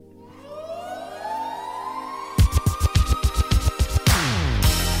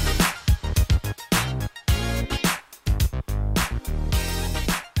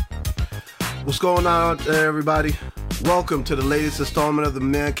going on there, everybody? Welcome to the latest installment of the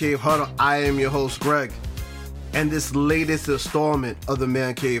Man Cave Huddle. I am your host, Greg. And this latest installment of the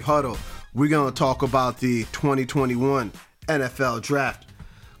Man Cave Huddle, we're going to talk about the 2021 NFL Draft.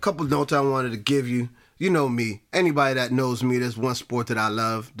 A couple notes I wanted to give you. You know me. Anybody that knows me, there's one sport that I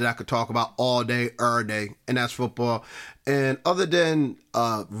love that I could talk about all day, every day, and that's football. And other than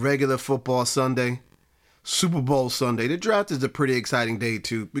regular football Sunday, Super Bowl Sunday, the draft is a pretty exciting day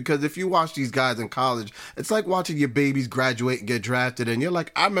too, because if you watch these guys in college, it's like watching your babies graduate and get drafted, and you're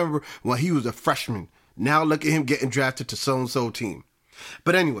like, I remember when he was a freshman. Now look at him getting drafted to so-and-so team.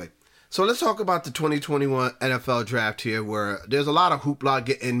 But anyway, so let's talk about the 2021 NFL Draft here, where there's a lot of hoopla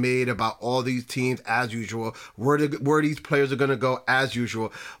getting made about all these teams as usual, where these players are going to go as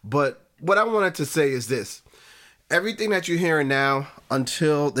usual. But what I wanted to say is this. Everything that you're hearing now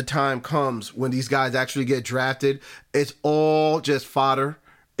until the time comes when these guys actually get drafted, it's all just fodder.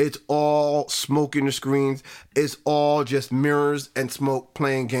 It's all smoke in the screens. It's all just mirrors and smoke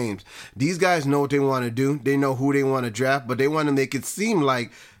playing games. These guys know what they want to do. They know who they want to draft, but they want to make it seem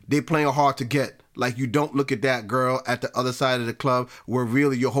like they're playing hard to get. Like you don't look at that girl at the other side of the club where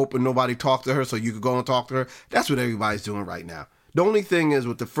really you're hoping nobody talks to her so you could go and talk to her. That's what everybody's doing right now. The only thing is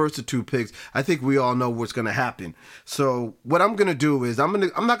with the first of two picks, I think we all know what's going to happen. So what I'm going to do is I'm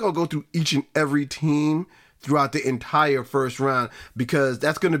not going to go through each and every team throughout the entire first round, because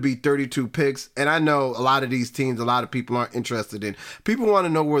that's going to be 32 picks. And I know a lot of these teams, a lot of people aren't interested in. People want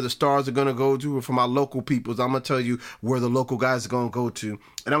to know where the stars are going to go to. For my local peoples, I'm going to tell you where the local guys are going to go to.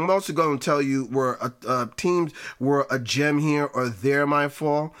 And I'm also going to tell you where teams where a gem here or there might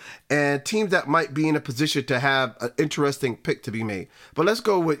fall, and teams that might be in a position to have an interesting pick to be made. But let's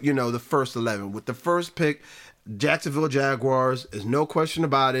go with, the first 11. With the first pick, Jacksonville Jaguars, there's no question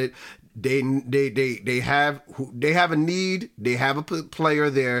about it. They have a need. They have a player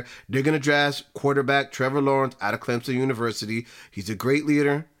there. They're going to draft quarterback Trevor Lawrence out of Clemson University. He's a great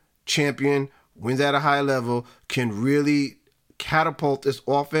leader, champion, wins at a high level, can really catapult this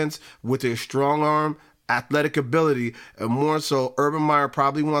offense with a strong arm, athletic ability, and more so, Urban Meyer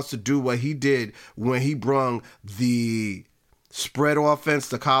probably wants to do what he did when he brung the spread offense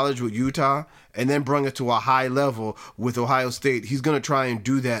to college with Utah and then bring it to a high level with Ohio State. He's going to try and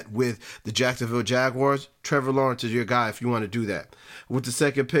do that with the Jacksonville Jaguars. Trevor Lawrence is your guy if you want to do that. With the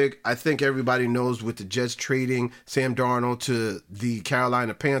second pick, I think everybody knows with the Jets trading Sam Darnold to the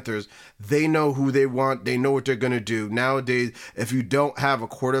Carolina Panthers, they know who they want. They know what they're going to do. Nowadays, if you don't have a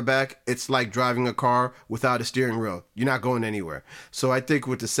quarterback, it's like driving a car without a steering wheel. You're not going anywhere. So I think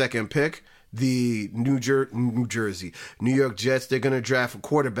with the second pick, the New York Jets, they're going to draft a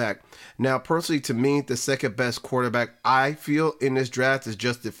quarterback. Now, personally, to me, the second best quarterback I feel in this draft is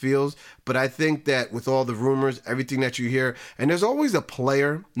Justin Fields. But I think that with all the rumors, everything that you hear, and there's always a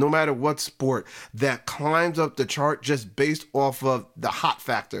player, no matter what sport, that climbs up the chart just based off of the hot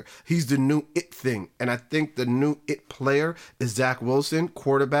factor. He's the new it thing. And I think the new it player is Zach Wilson,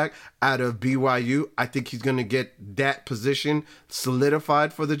 quarterback out of BYU. I think he's going to get that position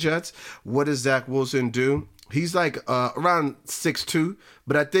solidified for the Jets. What does Zach Wilson do? He's like around 6'2",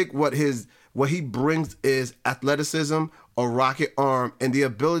 but I think what he brings is athleticism, a rocket arm, and the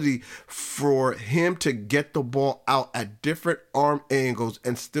ability for him to get the ball out at different arm angles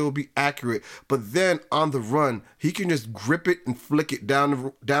and still be accurate. But then on the run, he can just grip it and flick it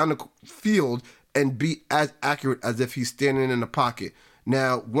down the field and be as accurate as if he's standing in the pocket.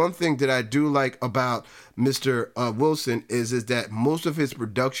 Now, one thing that I do like about Mr. Wilson is that most of his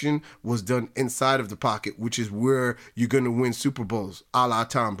production was done inside of the pocket, which is where you're going to win Super Bowls, a la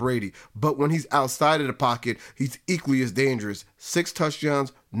Tom Brady. But when he's outside of the pocket, he's equally as dangerous. 6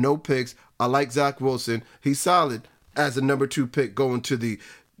 touchdowns, no picks. I like Zach Wilson. He's solid as a number 2 pick going to the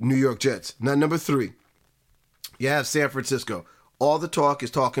New York Jets. Now, number 3, you have San Francisco. All the talk is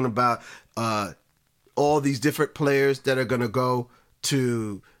talking about all these different players that are going to go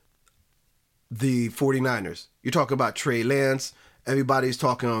to the 49ers. You're talking about Trey Lance. Everybody's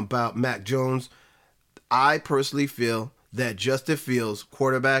talking about Mac Jones. I personally feel that Justin Fields,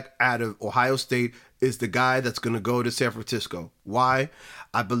 quarterback out of Ohio State, is the guy that's going to go to San Francisco. Why?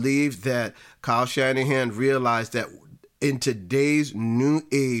 I believe that Kyle Shanahan realized that in today's new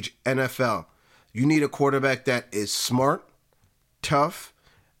age NFL, you need a quarterback that is smart, tough,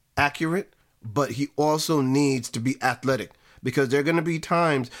 accurate, but he also needs to be athletic. Because there are going to be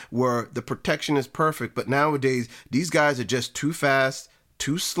times where the protection is perfect, but nowadays these guys are just too fast,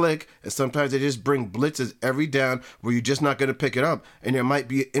 too slick, and sometimes they just bring blitzes every down where you're just not going to pick it up. And there might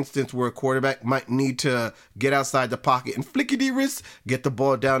be an instance where a quarterback might need to get outside the pocket and flickety wrist, get the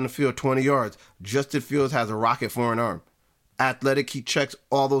ball down the field 20 yards. Justin Fields has a rocket for an arm. Athletic, he checks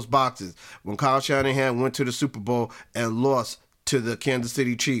all those boxes. When Kyle Shanahan went to the Super Bowl and lost to the Kansas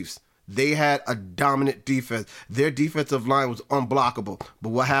City Chiefs, they had a dominant defense. Their defensive line was unblockable. But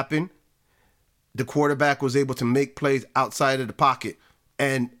what happened? The quarterback was able to make plays outside of the pocket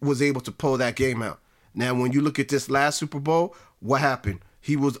and was able to pull that game out. Now, when you look at this last Super Bowl, what happened?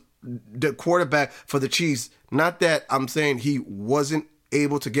 He was the quarterback for the Chiefs. Not that I'm saying he wasn't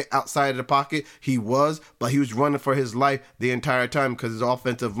able to get outside of the pocket. He was, but he was running for his life the entire time because his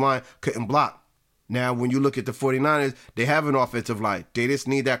offensive line couldn't block. Now, when you look at the 49ers, they have an offensive line. They just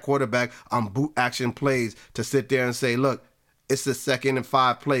need that quarterback on boot action plays to sit there and say, look, it's a 2nd and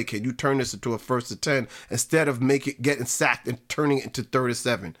 5 play. Can you turn this into a 1st and 10 instead of getting sacked and turning it into 3rd and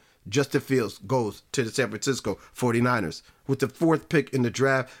 7? Justin Fields goes to the San Francisco 49ers. With the 4th pick in the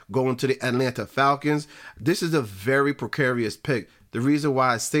draft going to the Atlanta Falcons, this is a very precarious pick. The reason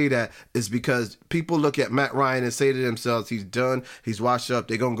why I say that is because people look at Matt Ryan and say to themselves, he's done, he's washed up,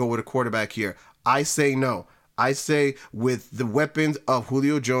 they're going to go with a quarterback here. I say no. I say with the weapons of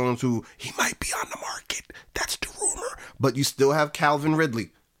Julio Jones, who he might be on the market, that's the rumor, but you still have Calvin Ridley.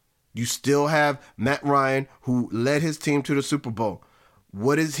 You still have Matt Ryan, who led his team to the Super Bowl.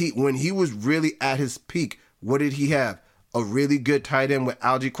 What is he, when he was really at his peak, what did he have? A really good tight end with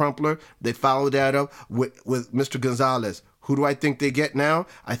Algie Crumpler. They followed that up with Mr. Gonzalez. Who do I think they get now?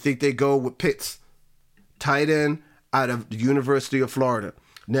 I think they go with Pitts, tight end out of the University of Florida.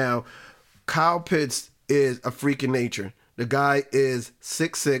 Now, Kyle Pitts is a freak in nature. The guy is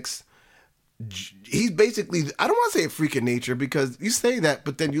 6'6". He's basically, I don't want to say a freak in nature because you say that,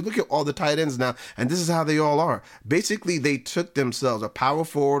 but then you look at all the tight ends now, and this is how they all are. Basically, they took themselves a power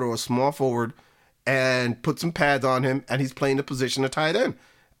forward or a small forward and put some pads on him, and he's playing the position of tight end.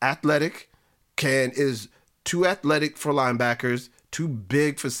 Athletic, is too athletic for linebackers, too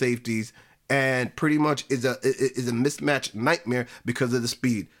big for safeties, and pretty much is a mismatch nightmare because of the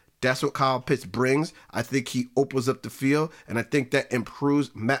speed. That's what Kyle Pitts brings. I think he opens up the field, and I think that improves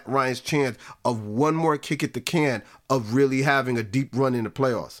Matt Ryan's chance of one more kick at the can of really having a deep run in the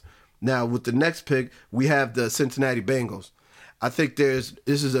playoffs. Now, with the next pick, we have the Cincinnati Bengals. I think this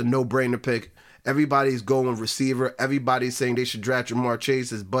is a no-brainer pick. Everybody's going receiver. Everybody's saying they should draft Jamar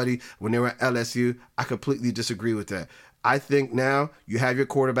Chase, his buddy, when they were at LSU. I completely disagree with that. I think now you have your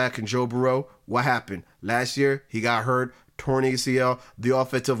quarterback in Joe Burrow. What happened? Last year, he got hurt, torn ACL. The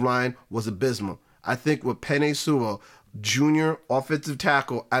offensive line was abysmal. I think with Penei Sewell, junior offensive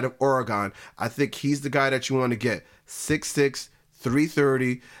tackle out of Oregon, I think he's the guy that you want to get. 6'6",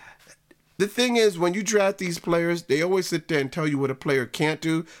 330. The thing is, when you draft these players, they always sit there and tell you what a player can't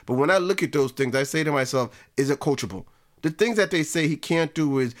do. But when I look at those things, I say to myself, is it coachable? The things that they say he can't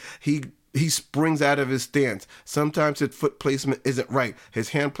do is he springs out of his stance. Sometimes his foot placement isn't right. His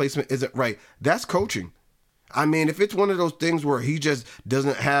hand placement isn't right. That's coaching. I mean, if it's one of those things where he just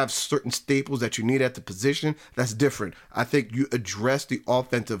doesn't have certain staples that you need at the position, that's different. I think you address the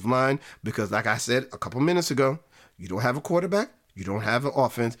offensive line because, like I said a couple minutes ago, you don't have a quarterback. You don't have an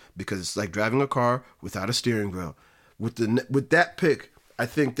offense because it's like driving a car without a steering wheel. With that pick, I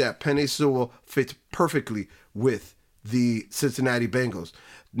think that Penei Sewell fits perfectly with the Cincinnati Bengals.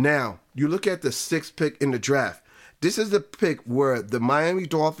 Now, you look at the 6th pick in the draft. This is the pick where the Miami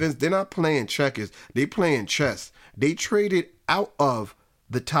Dolphins, they're not playing checkers. They playing chess. They traded out of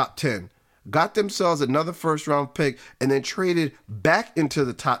the top 10, got themselves another first-round pick, and then traded back into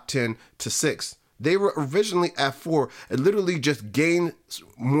the top 10 to 6. They were originally at 4 and literally just gained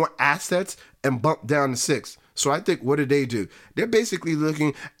more assets and bumped down to 6. So I think, what did they do? They're basically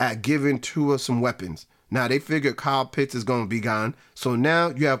looking at giving Tua some weapons. Now, they figured Kyle Pitts is going to be gone. So now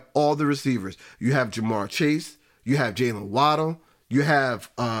you have all the receivers. You have Jamar Chase. You have Jalen Waddle. You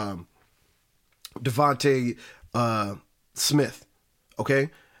have Devontae Smith. Okay?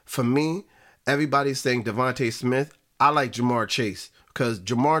 For me, everybody's saying Devontae Smith. I like Jamar Chase. Because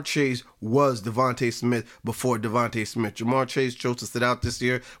Jamar Chase was Devontae Smith before Devontae Smith. Jamar Chase chose to sit out this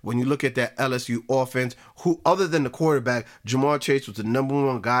year. When you look at that LSU offense, who other than the quarterback, Jamar Chase was the number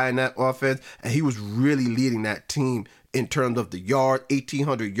one guy in that offense, and he was really leading that team in terms of the yard,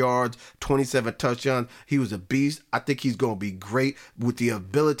 1,800 yards, 27 touchdowns. He was a beast. I think he's going to be great with the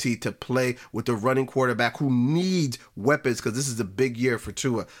ability to play with the running quarterback who needs weapons because this is a big year for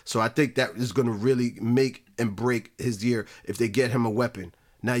Tua. So I think that is going to really make and break his year if they get him a weapon.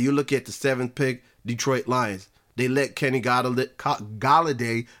 Now you look at the 7th pick, Detroit Lions. They let Kenny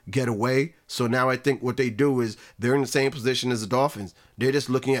Golladay get away. So now I think what they do is they're in the same position as the Dolphins. They're just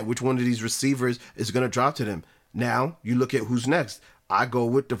looking at which one of these receivers is going to drop to them. Now, you look at who's next. I go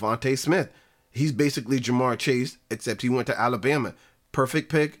with Devontae Smith. He's basically Jamar Chase, except he went to Alabama.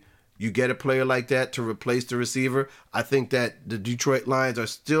 Perfect pick. You get a player like that to replace the receiver. I think that the Detroit Lions are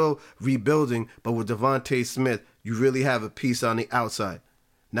still rebuilding, but with Devontae Smith, you really have a piece on the outside.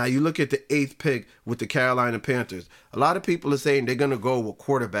 Now you look at the 8th pick with the Carolina Panthers. A lot of people are saying they're going to go with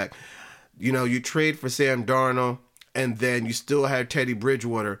quarterback. You know, you trade for Sam Darnold, and then you still have Teddy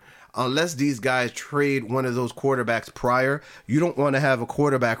Bridgewater. Unless these guys trade one of those quarterbacks prior, you don't want to have a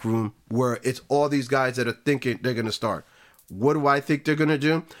quarterback room where it's all these guys that are thinking they're going to start. What do I think they're going to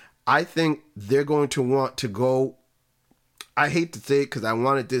do? I think they're going to want to go. I hate to say it because I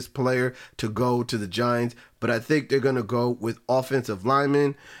wanted this player to go to the Giants, but I think they're going to go with offensive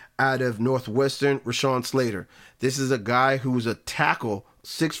lineman out of Northwestern, Rashawn Slater. This is a guy who's a tackle,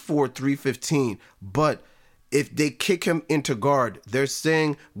 6'4", 315, but if they kick him into guard, they're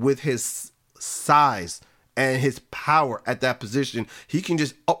saying with his size and his power at that position, he can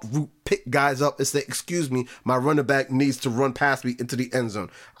just pick guys up and say, excuse me, my running back needs to run past me into the end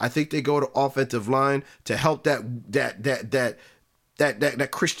zone. I think they go to offensive line to help that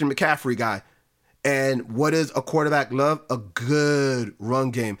Christian McCaffrey guy. And what is a quarterback love? A good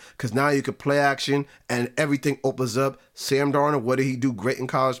run game. Because now you can play action and everything opens up. Sam Darnold, what did he do great in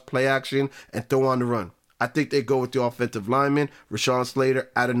college? Play action and throw on the run. I think they go with the offensive lineman, Rashawn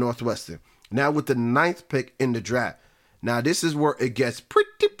Slater out of Northwestern. Now with the 9th pick in the draft. Now this is where it gets pretty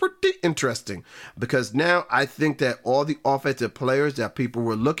interesting. Because now I think that all the offensive players that people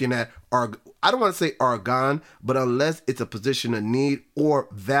were looking at are, I don't want to say are gone, but unless it's a position of need or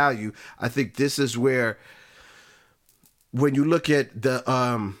value, I think this is where, when you look at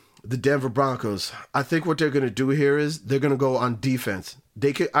the Denver Broncos, I think what they're going to do here is they're going to go on defense.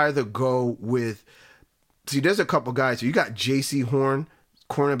 They could either go with, see, there's a couple guys. You got J.C. Horn,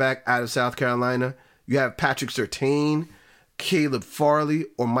 cornerback out of South Carolina. You have Patrick Surtain, Caleb Farley,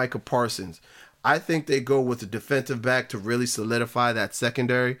 or Micah Parsons. I think they go with a defensive back to really solidify that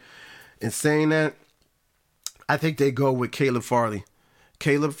secondary. In saying that, I think they go with Caleb Farley.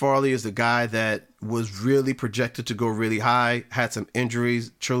 Caleb Farley is a guy that was really projected to go really high, had some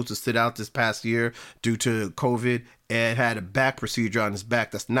injuries, chose to sit out this past year due to COVID, and had a back procedure on his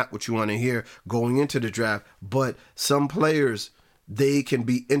back. That's not what you want to hear going into the draft. But some players, they can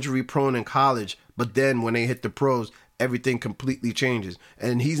be injury prone in college, but then when they hit the pros, everything completely changes.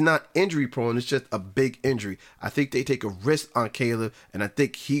 And he's not injury prone, it's just a big injury. I think they take a risk on Caleb, and I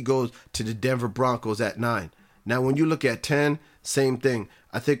think he goes to the Denver Broncos at 9. Now, when you look at 10, same thing.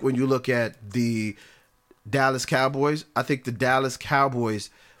 I think when you look at the Dallas Cowboys, I think the Dallas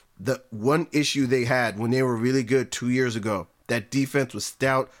Cowboys, the one issue they had when they were really good 2 years ago, that defense was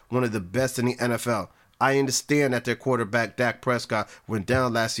stout, one of the best in the NFL. I understand that their quarterback, Dak Prescott, went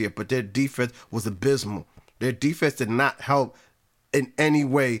down last year, but their defense was abysmal. Their defense did not help in any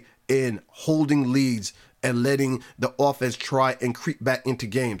way in holding leads and letting the offense try and creep back into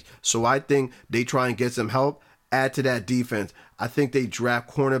games. So I think they try and get some help, add to that defense. I think they draft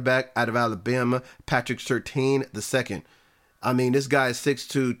cornerback out of Alabama, Patrick Surtain II. I mean, this guy is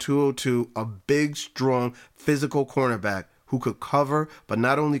 6'2", 202, a big, strong, physical cornerback who could cover, but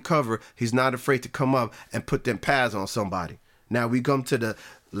not only cover, he's not afraid to come up and put them pads on somebody. Now we come to the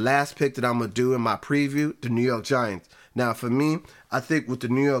last pick that I'm going to do in my preview, the New York Giants. Now for me, I think with the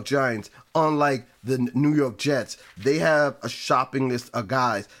New York Giants, unlike the New York Jets, they have a shopping list of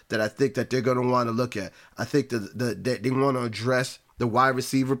guys that I think that they're going to want to look at. I think that they want to address the wide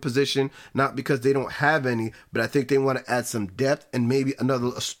receiver position, not because they don't have any, but I think they want to add some depth and maybe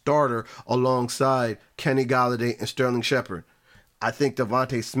another starter alongside Kenny Golladay and Sterling Shepard. I think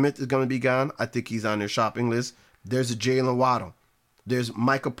Devontae Smith is going to be gone. I think he's on their shopping list. There's a Jalen Waddle. There's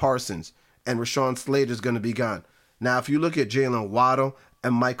Micah Parsons, and Rashawn Slater is going to be gone. Now, if you look at Jalen Waddle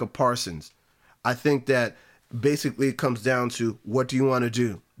and Micah Parsons, I think that basically it comes down to, what do you want to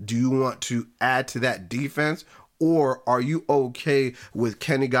do? Do you want to add to that defense, or are you okay with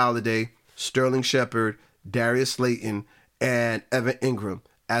Kenny Golladay, Sterling Shepard, Darius Slayton, and Evan Ingram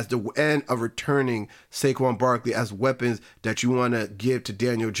as the end of returning Saquon Barkley as weapons that you want to give to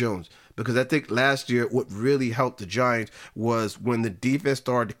Daniel Jones? Because I think last year what really helped the Giants was when the defense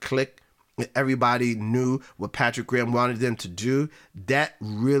started to click and everybody knew what Patrick Graham wanted them to do. That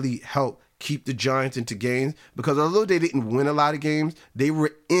really helped keep the Giants into games, because although they didn't win a lot of games, they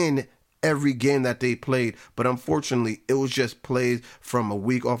were in every game that they played. But unfortunately, it was just plays from a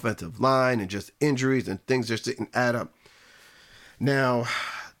weak offensive line and just injuries and things just didn't add up. Now,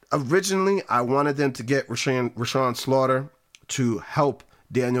 originally, I wanted them to get Rashawn Slater to help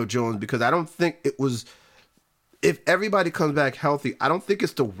Daniel Jones, because I don't think it was, if everybody comes back healthy, I don't think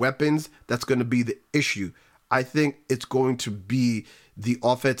it's the weapons that's going to be the issue. I think it's going to be the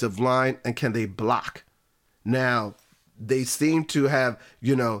offensive line and can they block. Now, they seem to have,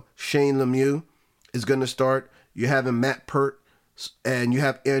 Shane Lemieux is going to start. You have Matt Pert, and you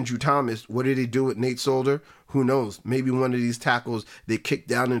have Andrew Thomas. What did they do with Nate Solder? Who knows? Maybe one of these tackles they kick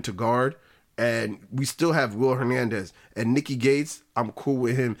down into guard. And we still have Will Hernandez. And Nicky Gates, I'm cool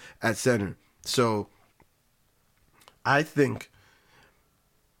with him at center. So I think,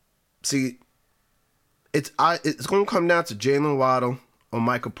 it's going to come down to Jalen Waddle or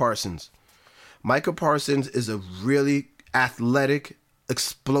Micah Parsons. Micah Parsons is a really athletic,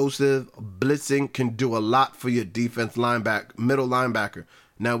 explosive, blitzing, can do a lot for your defense middle linebacker.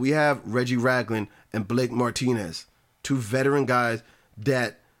 Now we have Reggie Ragland and Blake Martinez, two veteran guys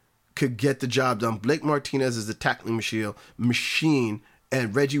that could get the job done. Blake Martinez is a tackling machine,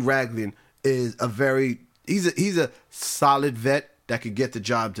 and Reggie Ragland is he's a solid vet that could get the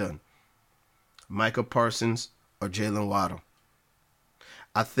job done. Micah Parsons or Jalen Waddle.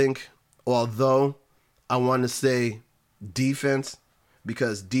 I think, although I want to say defense,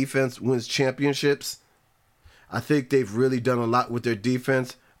 because defense wins championships, I think they've really done a lot with their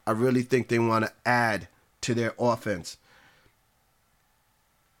defense. I really think they want to add to their offense.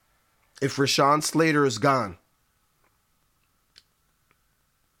 If Rashawn Slater is gone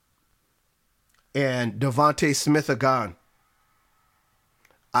and Devontae Smith are gone,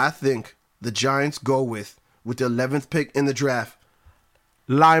 I think the Giants go with the 11th pick in the draft,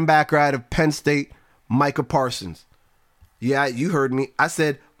 linebacker out of Penn State, Micah Parsons. Yeah, you heard me. I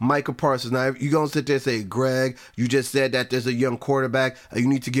said Micah Parsons. Now, you're going to sit there and say, Greg, you just said that there's a young quarterback and you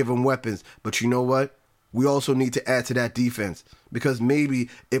need to give him weapons. But you know what? We also need to add to that defense, because maybe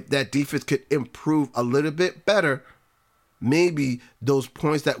if that defense could improve a little bit better, maybe those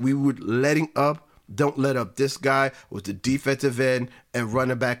points that we were letting up, don't let up. This guy was the defensive end and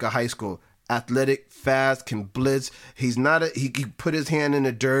running back of high school. Athletic, fast, can blitz. He can put his hand in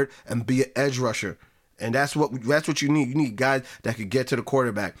the dirt and be an edge rusher. And that's what you need. You need guys that could get to the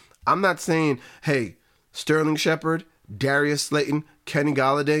quarterback. I'm not saying, hey, Sterling Shepard, Darius Slayton, Kenny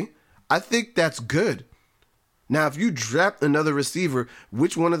Golladay. I think that's good. Now, if you draft another receiver,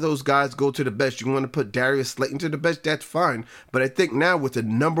 which one of those guys go to the best? You want to put Darius Slayton to the best? That's fine. But I think now with the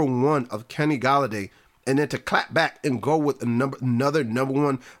number one of Kenny Golladay, and then to clap back and go with another number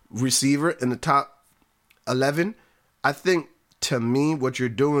one receiver in the top 11, I think, to me, what you're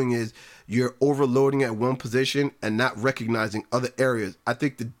doing is you're overloading at one position and not recognizing other areas. I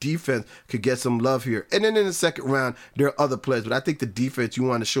think the defense could get some love here. And then in the second round, there are other players. But I think the defense, you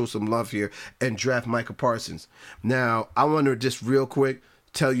want to show some love here and draft Micah Parsons. Now, I want to just real quick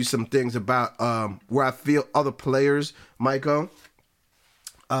tell you some things about where I feel other players might go.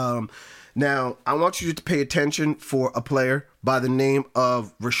 Now, I want you to pay attention for a player by the name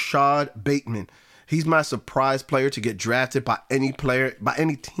of Rashad Bateman. He's my surprise player to get drafted by any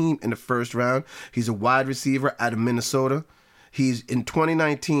team in the first round. He's a wide receiver out of Minnesota. In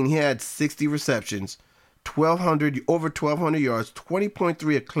 2019, he had 60 receptions, over 1,200 yards,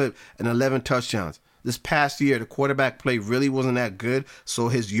 20.3 a clip, and 11 touchdowns. This past year, the quarterback play really wasn't that good, so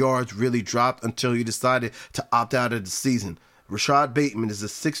his yards really dropped until he decided to opt out of the season. Rashad Bateman is a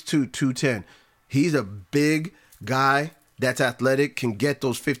 6'2", 210. He's a big guy that's athletic, can get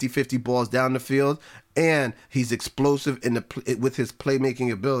those 50-50 balls down the field, and he's explosive with his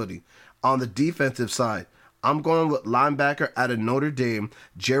playmaking ability. On the defensive side, I'm going with linebacker out of Notre Dame,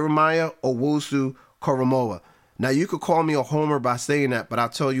 Jeremiah Owusu-Koramoah. Now, you could call me a homer by saying that, but I'll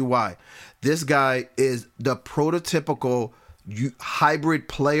tell you why. This guy is the prototypical hybrid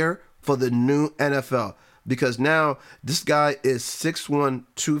player for the new NFL, because now this guy is 6'1",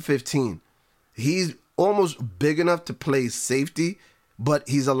 215. He's almost big enough to play safety, but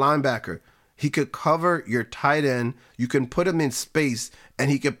he's a linebacker. He could cover your tight end. You can put him in space,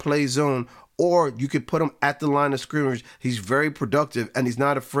 and he could play zone, or you could put him at the line of scrimmage. He's very productive, and he's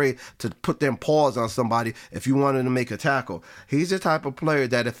not afraid to put them paws on somebody if you wanted to make a tackle. He's the type of player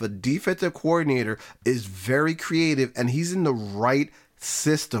that if a defensive coordinator is very creative and he's in the right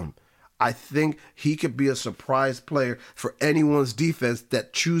system, I think he could be a surprise player for anyone's defense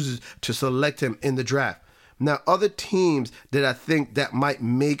that chooses to select him in the draft. Now, other teams that I think that might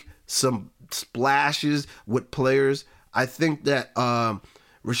make some splashes with players, I think that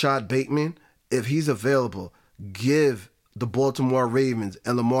Rashad Bateman, if he's available, give the Baltimore Ravens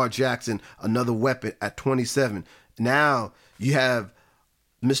and Lamar Jackson another weapon at 27. Now you have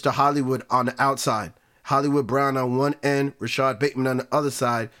Mr. Hollywood on the outside, Hollywood Brown on one end, Rashad Bateman on the other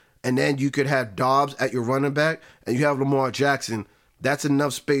side. And then you could have Dobbs at your running back, and you have Lamar Jackson. That's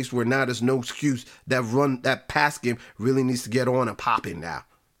enough space where now there's no excuse. That pass game really needs to get on and popping now.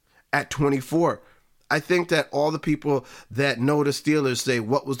 At 24, I think that all the people that know the Steelers say,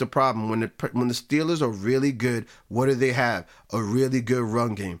 what was the problem? When the Steelers are really good, what do they have? A really good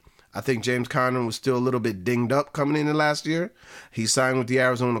run game. I think James Conner was still a little bit dinged up coming in the last year. He signed with the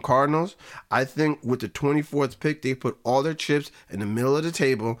Arizona Cardinals. I think with the 24th pick, they put all their chips in the middle of the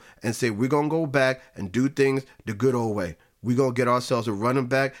table and say, we're going to go back and do things the good old way. We're going to get ourselves a running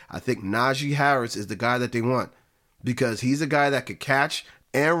back. I think Najee Harris is the guy that they want because he's a guy that could catch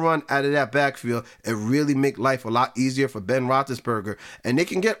and run out of that backfield and really make life a lot easier for Ben Roethlisberger. And they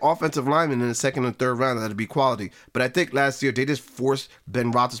can get offensive linemen in the second and third round that'll be quality. But I think last year they just forced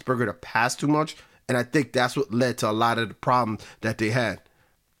Ben Roethlisberger to pass too much, and I think that's what led to a lot of the problems that they had.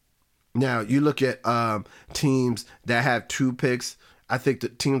 Now, you look at teams that have 2 picks. I think the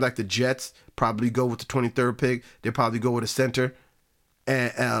teams like the Jets probably go with the 23rd pick. They probably go with a center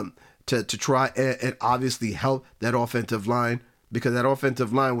and to try and obviously help that offensive line. Because that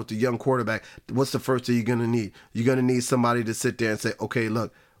offensive line with the young quarterback, what's the first thing you're going to need? You're going to need somebody to sit there and say, okay,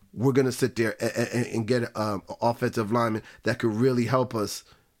 look, we're going to sit there and get an offensive lineman that could really help us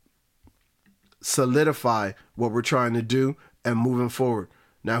solidify what we're trying to do and moving forward.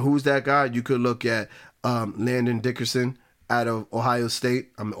 Now, who's that guy? You could look at Landon Dickerson out of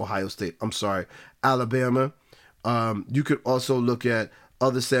Alabama. You could also look at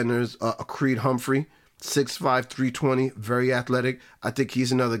other centers, Creed Humphrey. 6'5", 320, very athletic. I think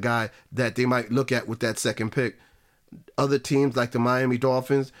he's another guy that they might look at with that second pick. Other teams like the Miami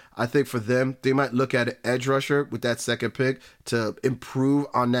Dolphins, I think for them, they might look at an edge rusher with that second pick to improve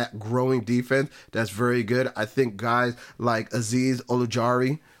on that growing defense. That's very good. I think guys like Azeez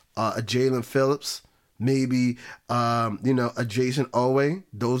Ojulari, a Jalen Phillips, maybe a Jason Owe,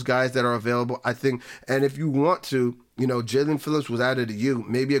 those guys that are available. I think, and if you want to, Jalen Phillips was added to you,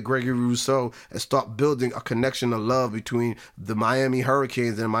 maybe a Gregory Rousseau, and start building a connection of love between the Miami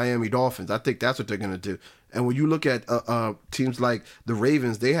Hurricanes and Miami Dolphins. I think that's what they're going to do. And when you look at teams like the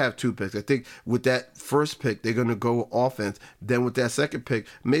Ravens, they have 2 picks. I think with that first pick, they're going to go offense. Then with that second pick,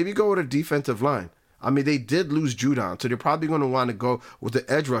 maybe go with a defensive line. I mean, they did lose Judon, so they're probably going to want to go with the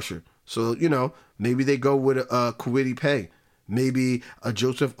edge rusher. So, maybe they go with a Kwity Paye, maybe a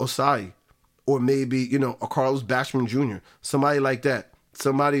Joseph Osai, or maybe, a Carlos Basham Jr., somebody like that.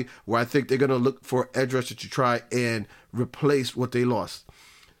 Somebody where I think they're going to look for an edge rusher to try and replace what they lost.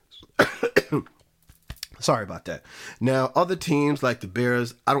 Sorry about that. Now, other teams like the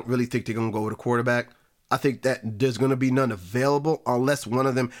Bears, I don't really think they're going to go with a quarterback. I think that there's going to be none available unless one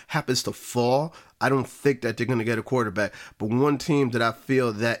of them happens to fall. I don't think that they're going to get a quarterback. But one team that I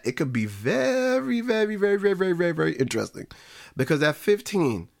feel that it could be very, very, very, very, very, very, very interesting. Because at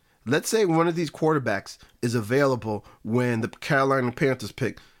 15, let's say one of these quarterbacks is available when the Carolina Panthers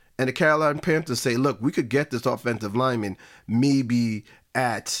pick. And the Carolina Panthers say, look, we could get this offensive lineman maybe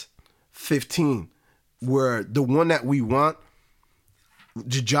at 15. Where the one that we want,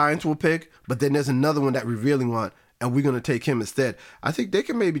 the Giants will pick, but then there's another one that we really want, and we're going to take him instead. I think they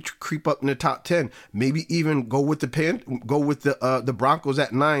can maybe creep up in the top 10, maybe even go with the Broncos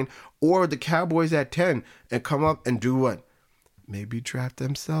at 9 or the Cowboys at 10 and come up and do what? Maybe draft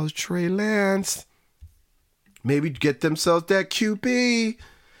themselves Trey Lance. Maybe get themselves that QB.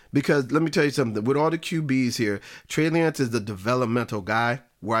 Because let me tell you something, with all the QBs here, Trey Lance is the developmental guy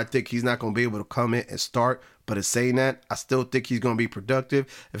where I think he's not going to be able to come in and start. But in saying that, I still think he's going to be productive.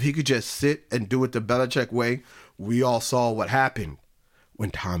 If he could just sit and do it the Belichick way, we all saw what happened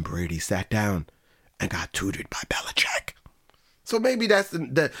when Tom Brady sat down and got tutored by Belichick. So maybe that's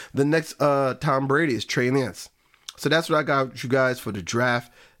the next Tom Brady is Trey Lance. So that's what I got you guys for the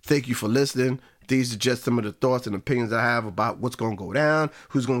draft. Thank you for listening. These are just some of the thoughts and opinions I have about what's going to go down,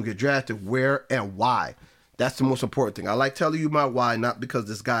 who's going to get drafted, where, and why. That's the most important thing. I like telling you my why, not because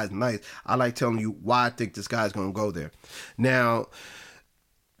this guy's nice. I like telling you why I think this guy's going to go there. Now,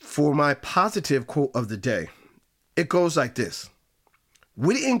 for my positive quote of the day, it goes like this.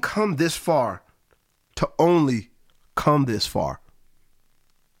 We didn't come this far to only come this far.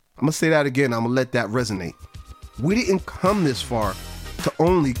 I'm going to say that again. I'm going to let that resonate. We didn't come this far to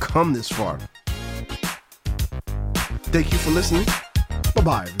only come this far. Thank you for listening.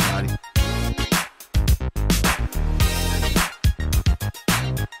 Bye-bye, everybody.